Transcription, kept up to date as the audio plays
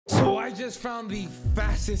I just found the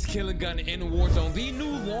fastest killing gun in Warzone, the new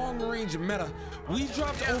long-range meta. We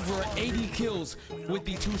dropped over 80 kills with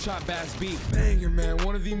the two-shot BAS-B. Banger, man,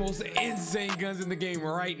 one of the most insane guns in the game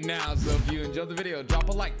right now. So if you enjoyed the video, drop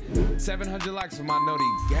a like. 700 likes for my Noti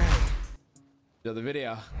gang. Enjoy the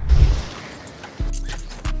video.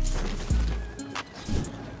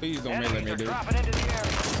 Please don't melee me, dude.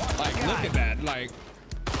 Like, look at that. Like,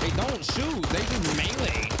 they don't shoot, they just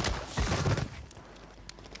melee.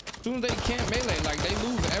 As soon as they can't melee, like, they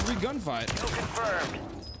lose every gunfight.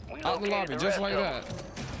 Out the lobby, just like that.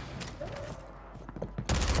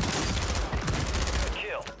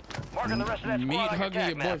 Kill. Marking the rest of that Meet hugging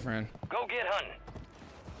your boyfriend. Go get hunting.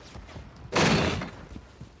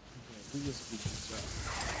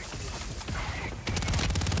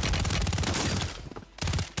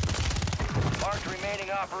 Marked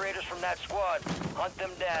remaining operators from that squad. Hunt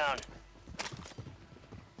them down.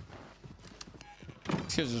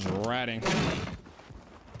 This kid's just ratting.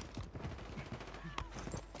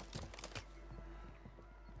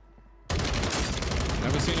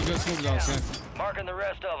 Never seen a good smoke dog since. Marking the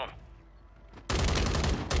rest of them.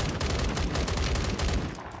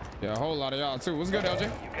 Yeah, a whole lot of y'all too. What's good, LJ?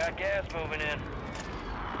 You got gas moving in.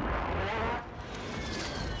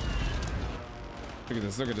 Look at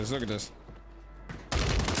this, look at this, look at this.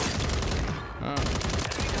 Enemy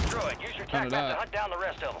destroyed. Use your tac map to hunt down the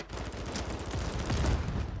rest of them.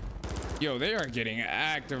 Yo, they are getting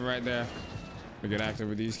active right there. We get active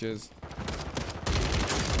with these kids.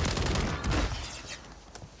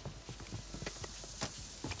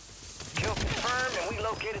 Kill confirmed, and we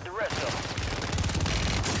located the rest of them.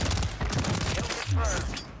 Kill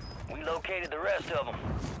confirmed. We located the rest of them.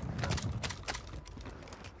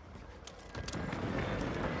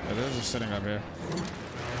 Yeah, they're just sitting up here.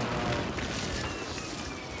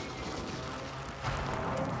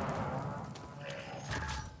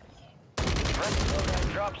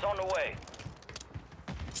 Drops on the way.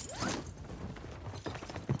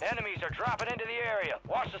 Enemies are dropping into the area.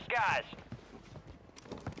 Watch the skies.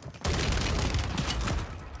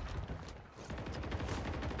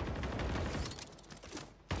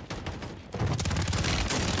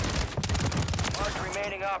 Mark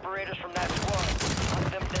remaining operators from that squad.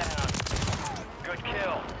 Hunt them down. Good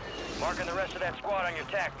kill. Marking the rest of that squad on your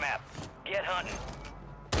tac map. Get hunting.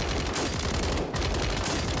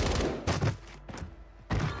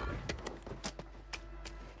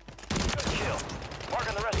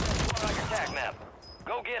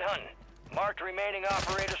 Go get hunting. Marked remaining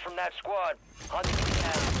operators from that squad. Hunt them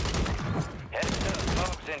down. Heads to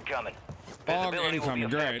Fog's incoming. Fog incoming,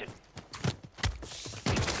 great.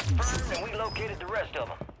 Confirmed, and we located the rest of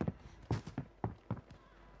them.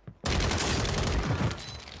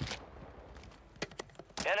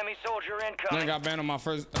 Enemy soldier incoming. I got banned on my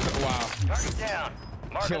first. Wow. Target down.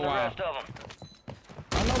 Marking the rest of them.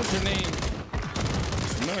 I know what's your name.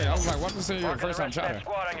 No, I was like, what to say your first time shot?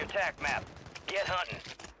 Squad on your tac map. Get hunting.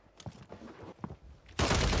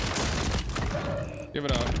 Give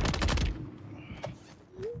it up.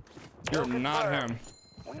 You're not him.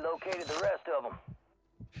 We located the rest of them.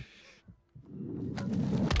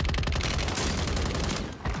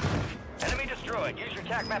 Enemy destroyed. Use your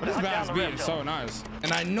tac map to hunt down the rest of them. This BAS-B is so nice.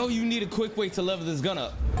 And I know you need a quick way to level this gun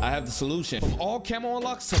up. I have the solution. From all camo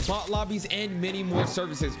unlocks to bot lobbies and many more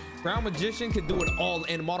services, Brown Magician can do it all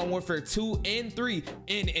in Modern Warfare 2 and 3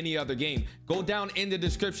 and any other game. Go down in the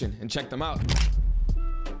description and check them out.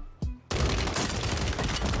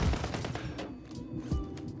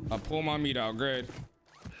 I pull my meat out, great.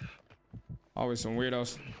 Always some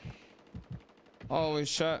weirdos. Always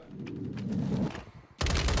shot.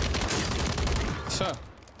 Shut.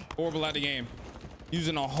 Horrible at the game.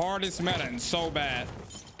 Using the hardest meta and so bad.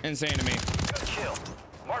 Insane to me. Good kill.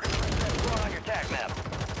 Marking the rest of that squad on your tac map.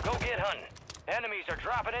 Go get hunting. Enemies are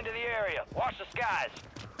dropping into the area. Watch the skies.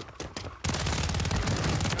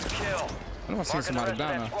 Good kill. I know I see somebody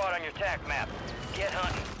down there. Squad on your tac map. Get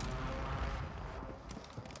hunting.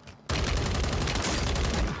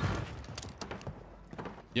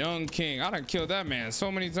 Young King. I done killed that man so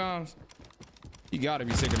many times. You gotta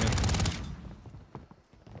be sick of me.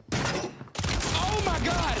 Oh my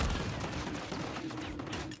god!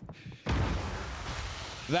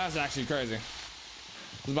 That's actually crazy. I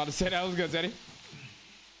was about to say that was good, Teddy.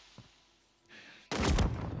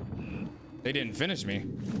 They didn't finish me.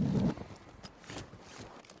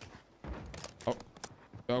 Oh,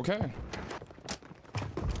 okay.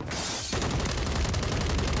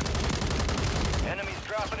 Enemies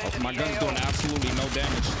dropping into My gun's doing absolutely no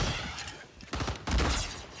damage.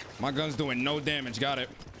 My gun's doing no damage. Got it.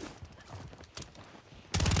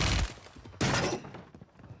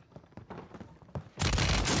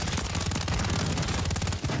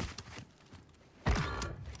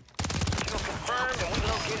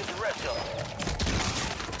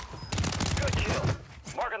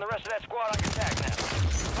 rest of that squad on your attack map.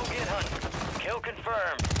 Go get hunting. Kill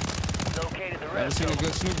confirmed. Located the Never rest seen a of them.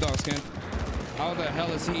 good Snoop Dogg skin. How the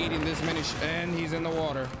hell is he eating this many and he's in the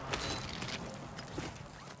water?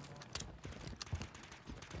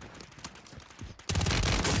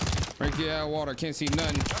 Murky out water, can't see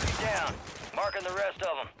nothing. Target down. Marking the rest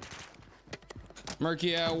of them.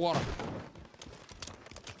 Murky out water.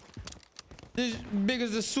 This big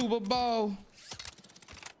as the Super Bowl.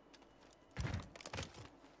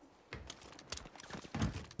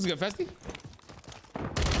 This is good, Festy.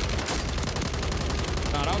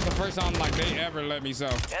 Nah, that was the first time like they ever let me so.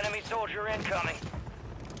 Enemy soldier incoming.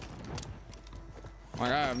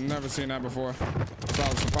 Like I have never seen that before. So I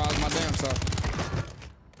was surprised my damn self.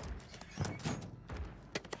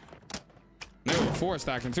 They were 4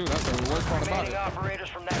 stacking too. That's the worst part about Remaining it. operators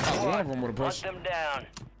from that Oh, squad. one of them would've pushed. Hunt them down.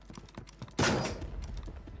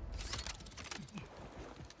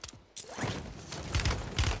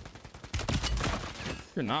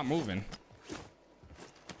 You're not moving.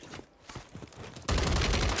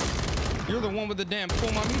 You're the one with the damn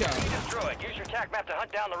pull my meat out. Destroyed. Use your attack map to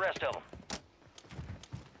hunt down the rest of them.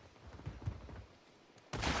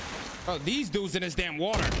 Oh, these dudes in this damn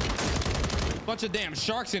water. Bunch of damn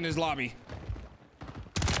sharks in this lobby.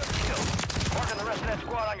 Marking the rest of that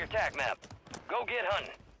squad on your attack map. Go get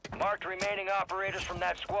hunting. Marked remaining operators from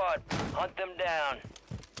that squad. Hunt them down.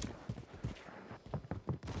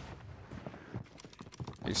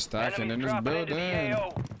 He's stacking Enemies in this dropping into the building. AO.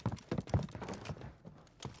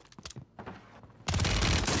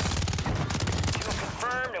 Kill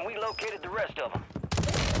confirmed, and we located the rest of them.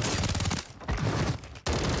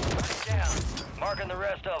 Target down. Marking the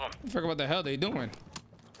rest of them. Forget what the hell they doing.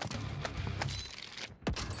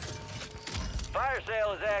 Fire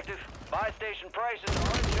sale is active. Buy station prices are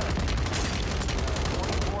unadjusted.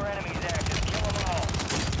 44 enemies active. Kill them all.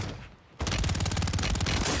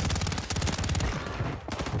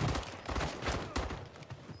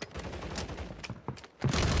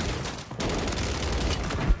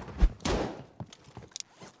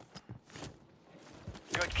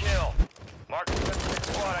 Good kill. Mark the rest of the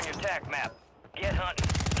squad on your attack map. Get hunting.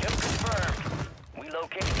 Kill confirmed. We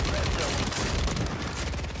located the rest of them.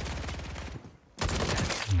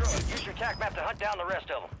 Destroyed. Use your attack map to hunt down the rest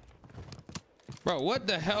of them. Bro, what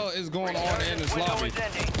the hell is going on in this Window lobby? is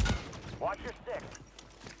ending. Watch your six.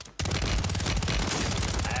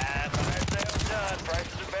 Fire sale's done.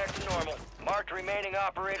 Prices are back to normal. Marked remaining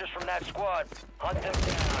operators from that squad. Hunt them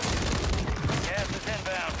down. Gas is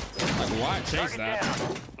inbound. Like, why chase Target that?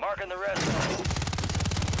 down. Marking the rest of them.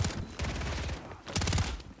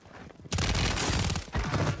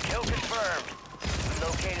 Kill confirmed. We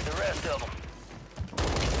located the rest of them.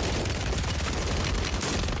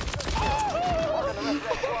 Marking the rest of that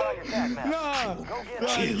squad on your attack map.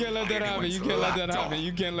 No, you can't let that happen. You can't let that happen.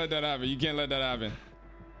 You can't let that happen. You can't let that happen.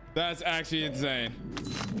 That's actually insane.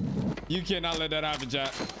 You cannot let that happen,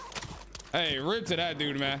 chat. Hey, rip to that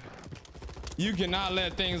dude, man. You cannot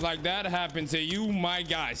let things like that happen to you, my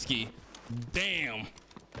guy, Ski. Damn.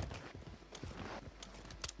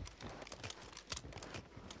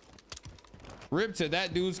 Rip to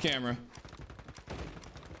that dude's camera.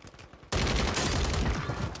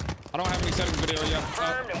 I don't have any settings video yet.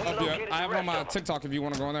 Up here. I have it on my TikTok if you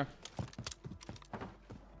want to go in there.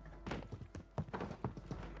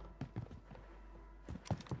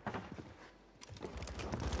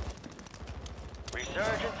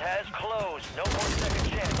 Resurgence has closed. No more second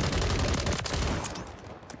chance.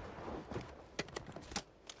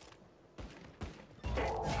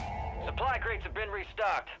 Supply crates have been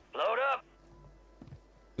restocked. Load up.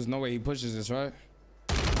 There's no way he pushes this, right?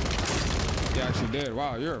 He actually did.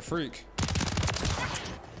 Wow, you're a freak.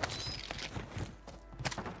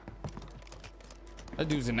 That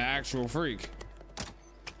dude's an actual freak.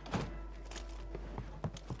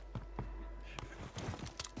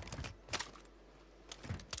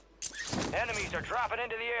 Enemies are dropping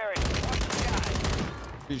into the area. Watch the sky.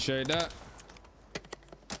 Appreciate that.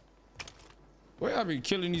 Where I be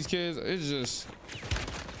killing these kids, it's just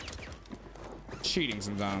cheating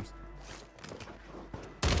sometimes.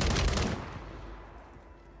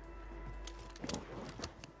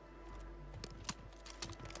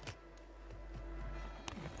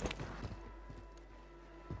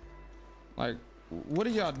 Like, what are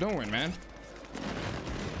y'all doing, man?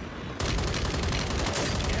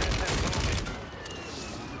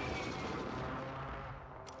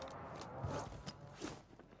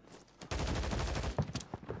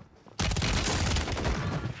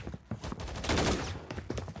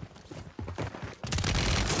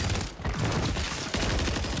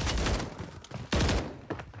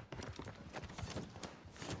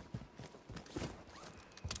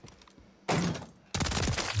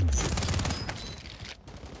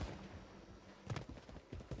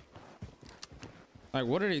 Like,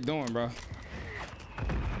 what are they doing, bro?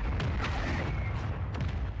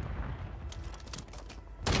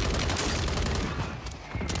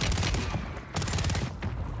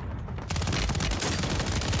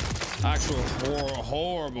 Actual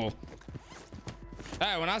horrible.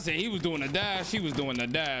 Hey, when I say he was doing the dash, he was doing the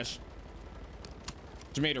dash.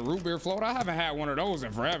 Just made a root beer float. I haven't had one of those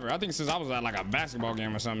in forever. I think since I was at like a basketball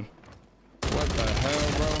game or something. What the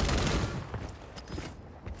hell, bro?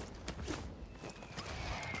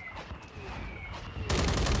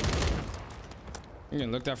 You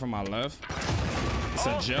can look that from my left. It's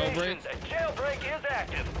a jailbreak. A jailbreak is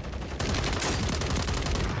active.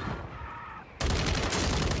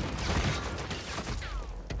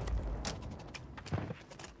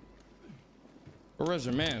 Where's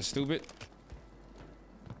your man, stupid?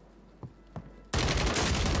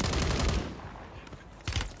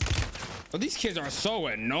 But these kids are so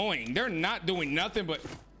annoying. They're not doing nothing but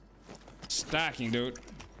stacking, dude.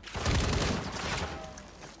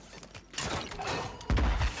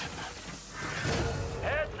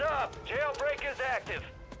 Heads up! Jailbreak is active.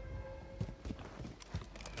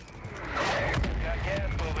 Got gas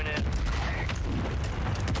moving in.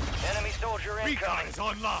 Enemy soldier incoming. Recon is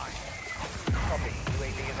online. Copy.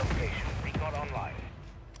 UAV in location. Recon online.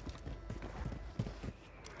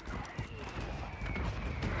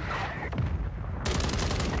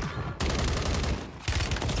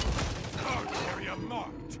 Hard area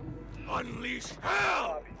marked. Unleash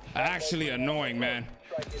hell! Actually annoying, man.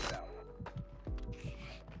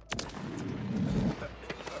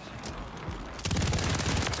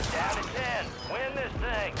 Down to 10. Win this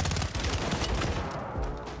thing.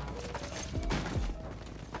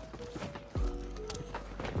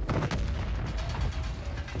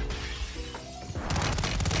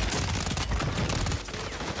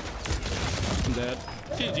 I'm dead.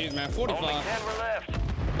 GG's, man. 45. Only 10 were left.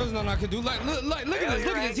 There's nothing I could do. Like, look at this.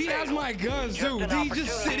 Look at this. He has my guns, too. He's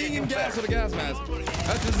just sitting in gas with a gas mask.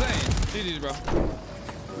 That's insane. GG's, bro.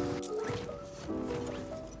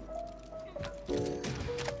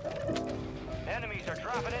 Enemies are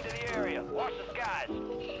dropping into the area. Watch the skies.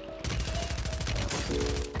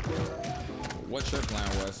 What your plan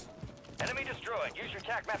was? Enemy destroyed. Use your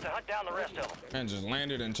tac map to hunt down the rest of them. And just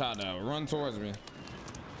landed and tried to run towards me.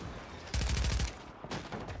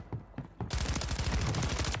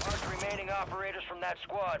 Mark remaining operators from that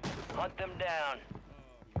squad. Hunt them down.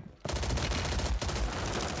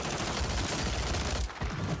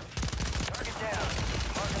 Target down.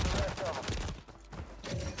 Marking the rest of them.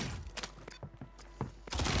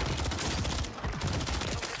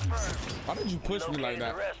 Why did you push me like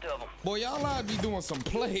that? The rest of them. Boy, y'all ought to be doing some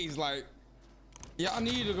plays. Like, y'all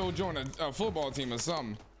need to go join a football team or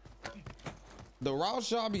something. The route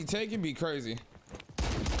y'all be taking be crazy.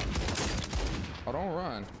 Oh, don't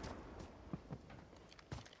run.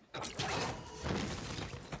 Yeah,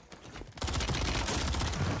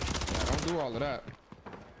 don't do all of that.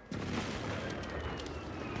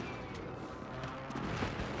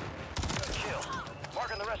 Good kill.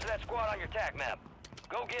 Marking the rest of that squad on your tac map.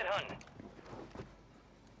 Go get hunting.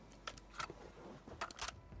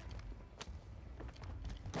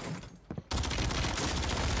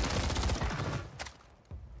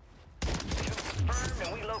 Confirmed,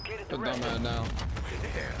 and we located the Put rest that of man them. down.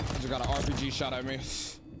 Just got an RPG shot at me.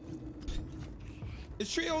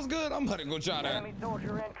 This trio's good. I'm gonna go try that. Enemy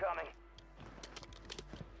soldier incoming.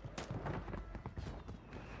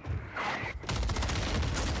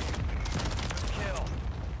 Good kill.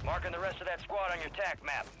 Marking the rest of that squad on your tac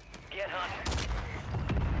map. Get hunting.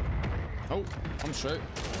 Oh, I'm straight.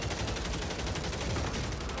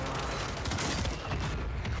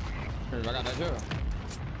 Here, I got that kill.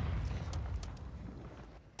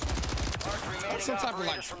 That's some type of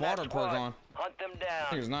like Sparta perk on. Hunt them I down.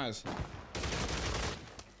 think it's nice.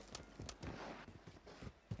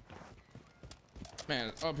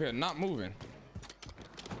 Man, up here not moving.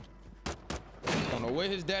 Don't know where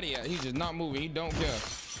his daddy at. He's just not moving. He don't care.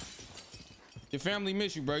 Your family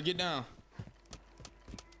miss you, bro. Get down.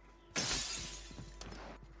 Good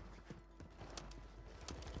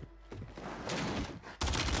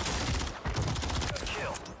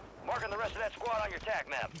kill. Marking the rest of that squad on your tac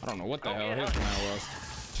map. I don't know what the Go hell get his hunting. plan was.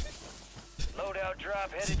 Loadout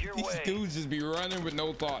drop headed your These way. dudes just be running with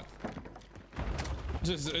no thought.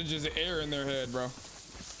 Just air in their head, bro.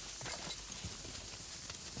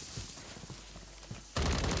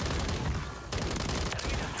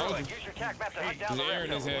 Destroyed. Use your tac map to hunt down There's the air in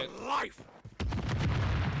rest his of head. them. Life!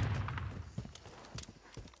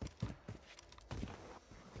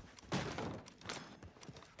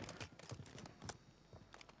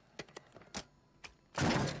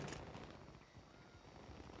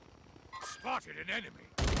 spotted an enemy.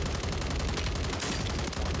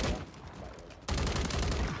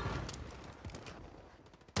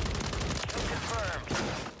 Kill confirmed.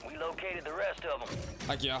 We located the rest of them.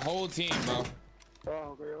 Like your whole team, bro. Oh,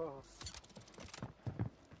 okay, oh.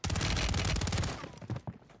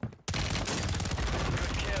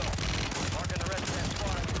 Good kill. Marking the rest of that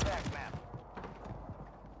squad on your attack map.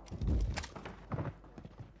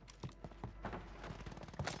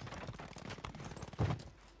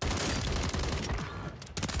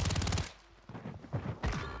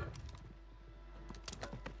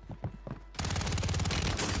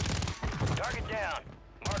 Target down.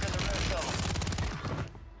 Marking the rest of them.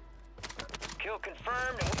 Kill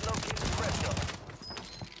confirmed, and we located the rest of them.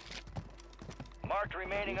 Marked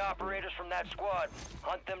remaining operators from that squad.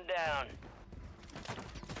 Hunt them down.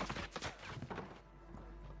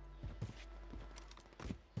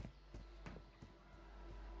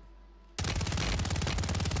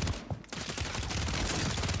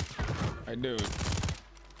 Hey, dude.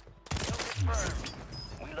 Kill confirmed.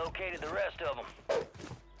 We located the rest of them.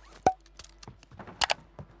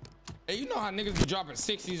 Hey, you know how niggas be dropping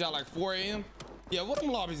 60s at like 4 a.m.? Yeah, what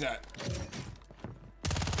them lobbies at?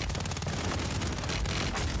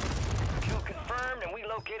 Kill confirmed, and we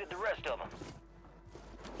located the rest of them.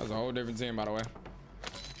 That's a whole different team, by the way.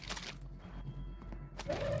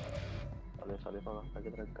 Sale para acá, hay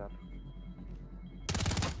que traer carro.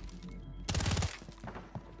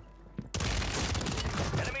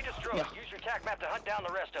 Enemy destroyed. Use your attack map to hunt down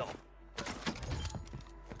the rest of them.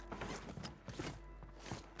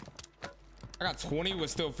 I got 20 with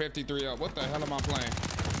still 53 up. What the hell am I playing?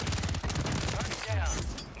 Target down.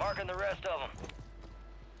 Marking the rest of them.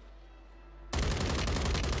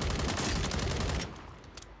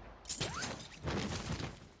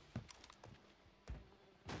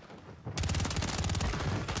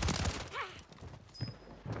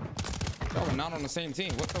 Y'all are not on the same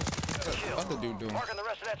team. What the other dude doing? Marking the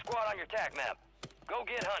rest of that squad on your attack map. Go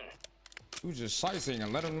get hunting. Who's just sightseeing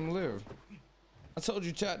and letting them live? I told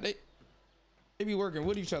you, chat. They be working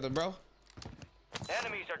with each other, bro.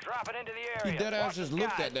 Enemies are dropping into the area. He dead ass Watch just the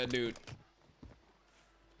looked skies. at that dude.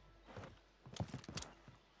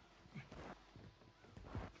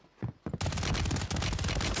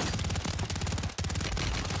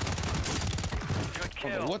 Good I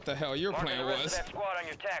don't kill. know what the hell your Marking plan the rest was. of that squad on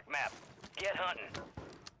your attack map. Get hunting.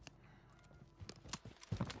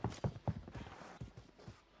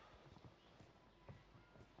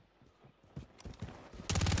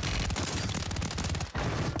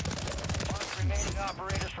 Mark remaining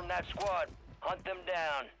operators from that squad. Hunt them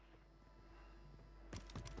down.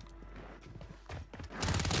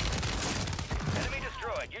 Enemy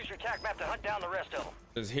destroyed. Use your attack map to hunt down the rest of them.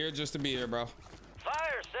 Just here just to be here, bro.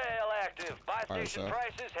 Fire sale active. Buy Fire station sale.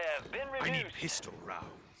 prices have been I need reduced. pistol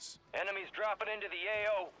rounds. Enemies dropping into the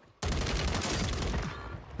AO.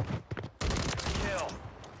 Kill.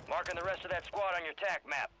 Marking the rest of that squad on your attack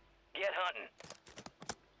map. Get hunting.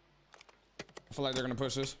 I feel like they're gonna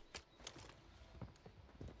push this.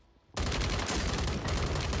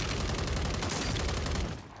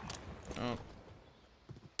 Oh,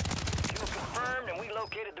 Kill confirmed, and we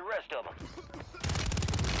located the rest of them.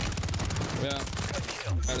 yeah. Good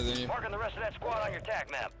kill. Better than you. Marking the rest of that squad on your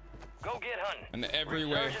attack map. Go get hunting. In every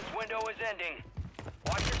way. Resurgence window is ending.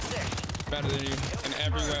 Watch your six. Better than you. In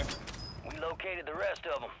every way. We located the rest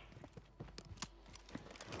of them.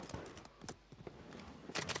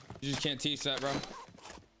 You just can't teach that, bro.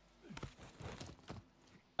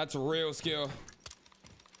 That's a real skill.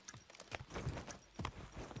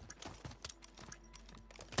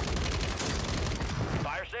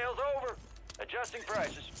 Fire sale's over. Adjusting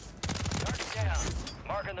prices. Target down.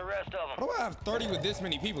 Marking the rest of How them. do I have 30 with this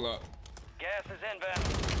many people up? Gas is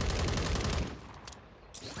inbound.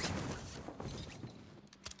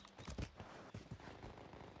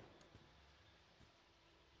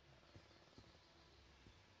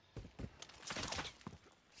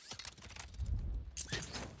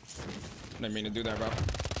 Didn't mean to do that, bro.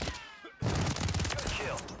 Good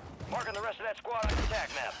kill. Marking the rest of that squad on your attack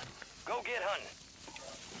map. Go get hunting.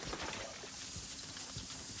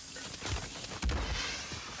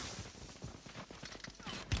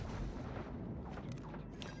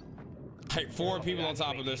 Like 4 people on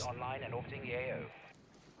top of this. Online and orbiting the AO.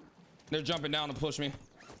 They're jumping down to push me.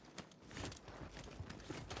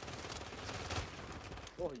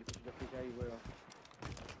 Oh, yo ya fui ahí, weón.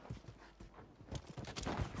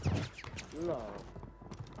 No.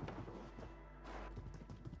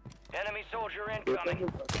 Enemy soldier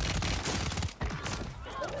incoming.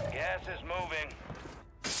 Gas is moving.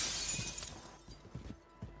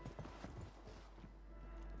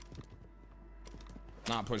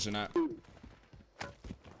 Not pushing that.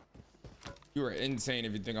 You are insane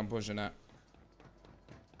if you think I'm pushing that.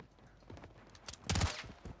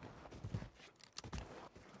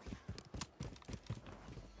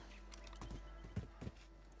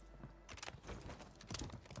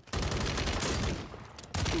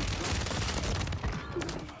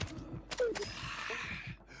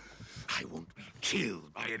 I won't be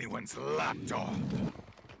killed by anyone's lapdog.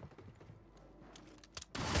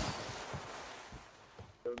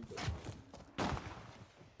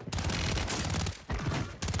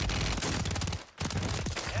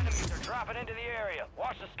 Enemies are dropping into the area.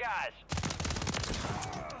 Watch the skies.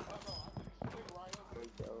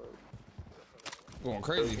 Going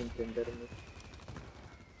crazy.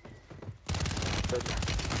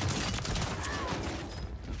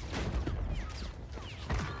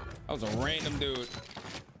 That was a random dude.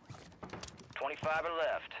 25 are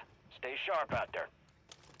left. Stay sharp out there.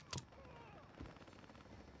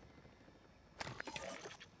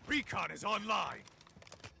 Recon is online.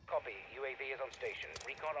 Copy. UAV is on station.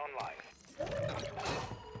 Recon online.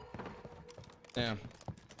 Damn.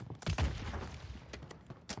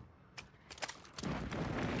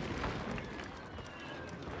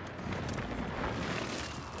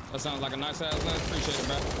 That sounds like a nice ass lens. Appreciate it,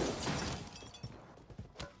 man.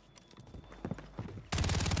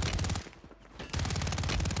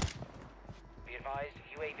 Be advised,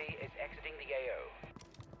 UAV is exiting the AO.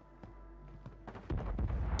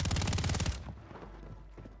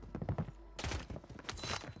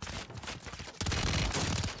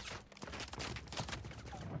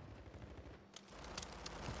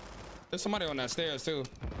 There's somebody on that stairs too.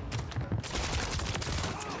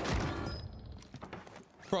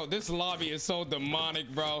 Bro, this lobby is so demonic,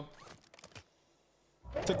 bro.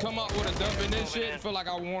 To come up with a dub in this shit, I feel like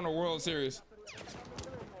I won a World Series.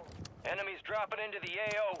 Enemies dropping into the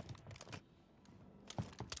AO.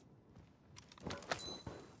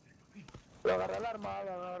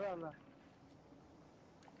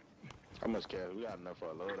 How much cash? We got enough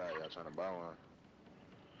for a loadout. Y'all trying to buy one?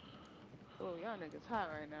 Oh, y'all niggas hot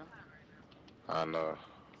right now. I know.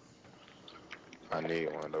 I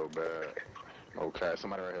need one though, bad. Okay,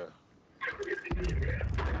 somebody right here.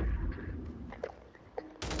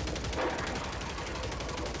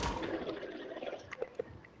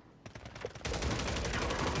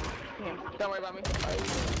 Yeah, don't worry about me.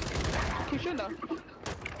 Keep shooting though.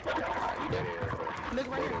 Look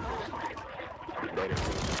right here.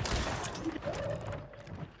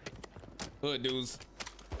 Hood dudes.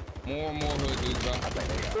 More and more hood dudes, bro.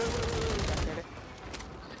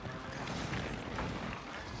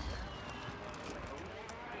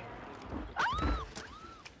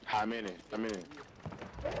 How many?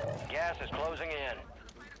 Gas is closing in.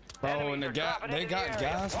 Bro, and the gas, they got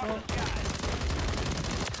gas, bro.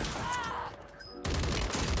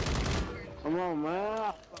 Come on,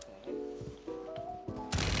 man.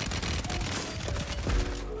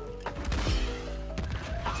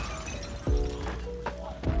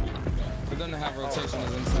 For them to have rotation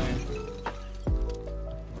is insane.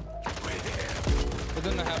 For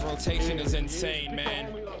them to have rotation is insane,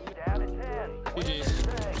 man. Down to 10. GG's.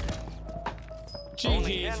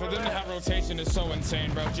 GG's. For them to have rotation is so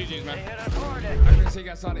insane, bro. GG's, man. I'm gonna say you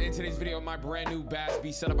guys saw in today's video of my brand new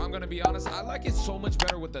BAS-B setup. I'm gonna be honest, I like it so much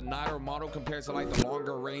better with the Niter model compared to like the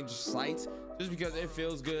longer range sights, just because it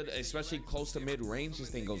feels good, especially close to mid range. This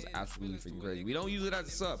thing goes absolutely freaking crazy. We don't use it as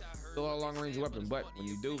a sub, still a long range weapon, but when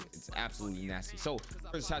you do, it's absolutely nasty. So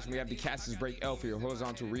first attachment, we have the Cactus Break L for your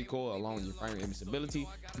horizontal recoil along with your firing invincibility.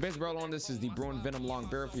 The base barrel on this is the Bruin Venom long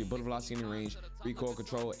barrel for your bullet velocity in range, recoil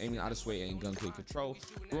control, aiming out of sway, and gun kick control.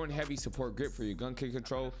 Bruin Heavy support grip for your gun kick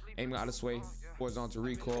control, aiming out of sway, horizontal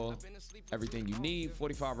recoil, everything you need.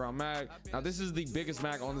 45 round mag. Now this is the biggest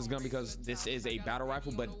mag on this gun because this is a battle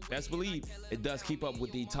rifle, but best believe it does keep up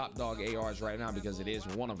with the top dog ARs right now because it is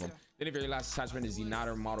one of them. Then the very last attachment is the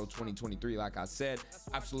Niter model 2023. Like I said,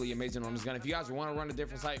 absolutely amazing on this gun. If you guys want to run a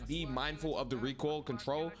different sight, be mindful of the recoil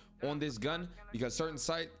control on this gun because certain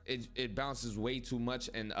sight it bounces way too much,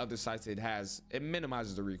 and other sights it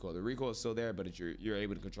minimizes the recoil. The recoil is still there, but you're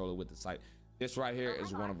able to control it with the sight. This right here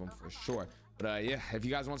is one of them for sure. But yeah, if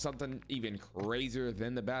you guys want something even crazier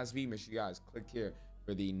than the BAS-B, make sure you guys click here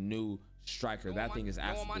for the new Striker. That thing is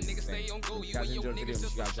absolutely insane. If you guys enjoyed the video, make sure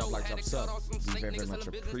you guys drop like, drop sub. Be very, very much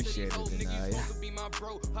appreciated. And yeah,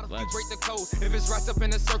 break the code. If it's right up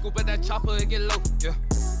in a circle, but that chopper it get low. Yeah,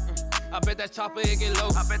 I bet that chopper it get low.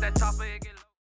 I bet that chopper it get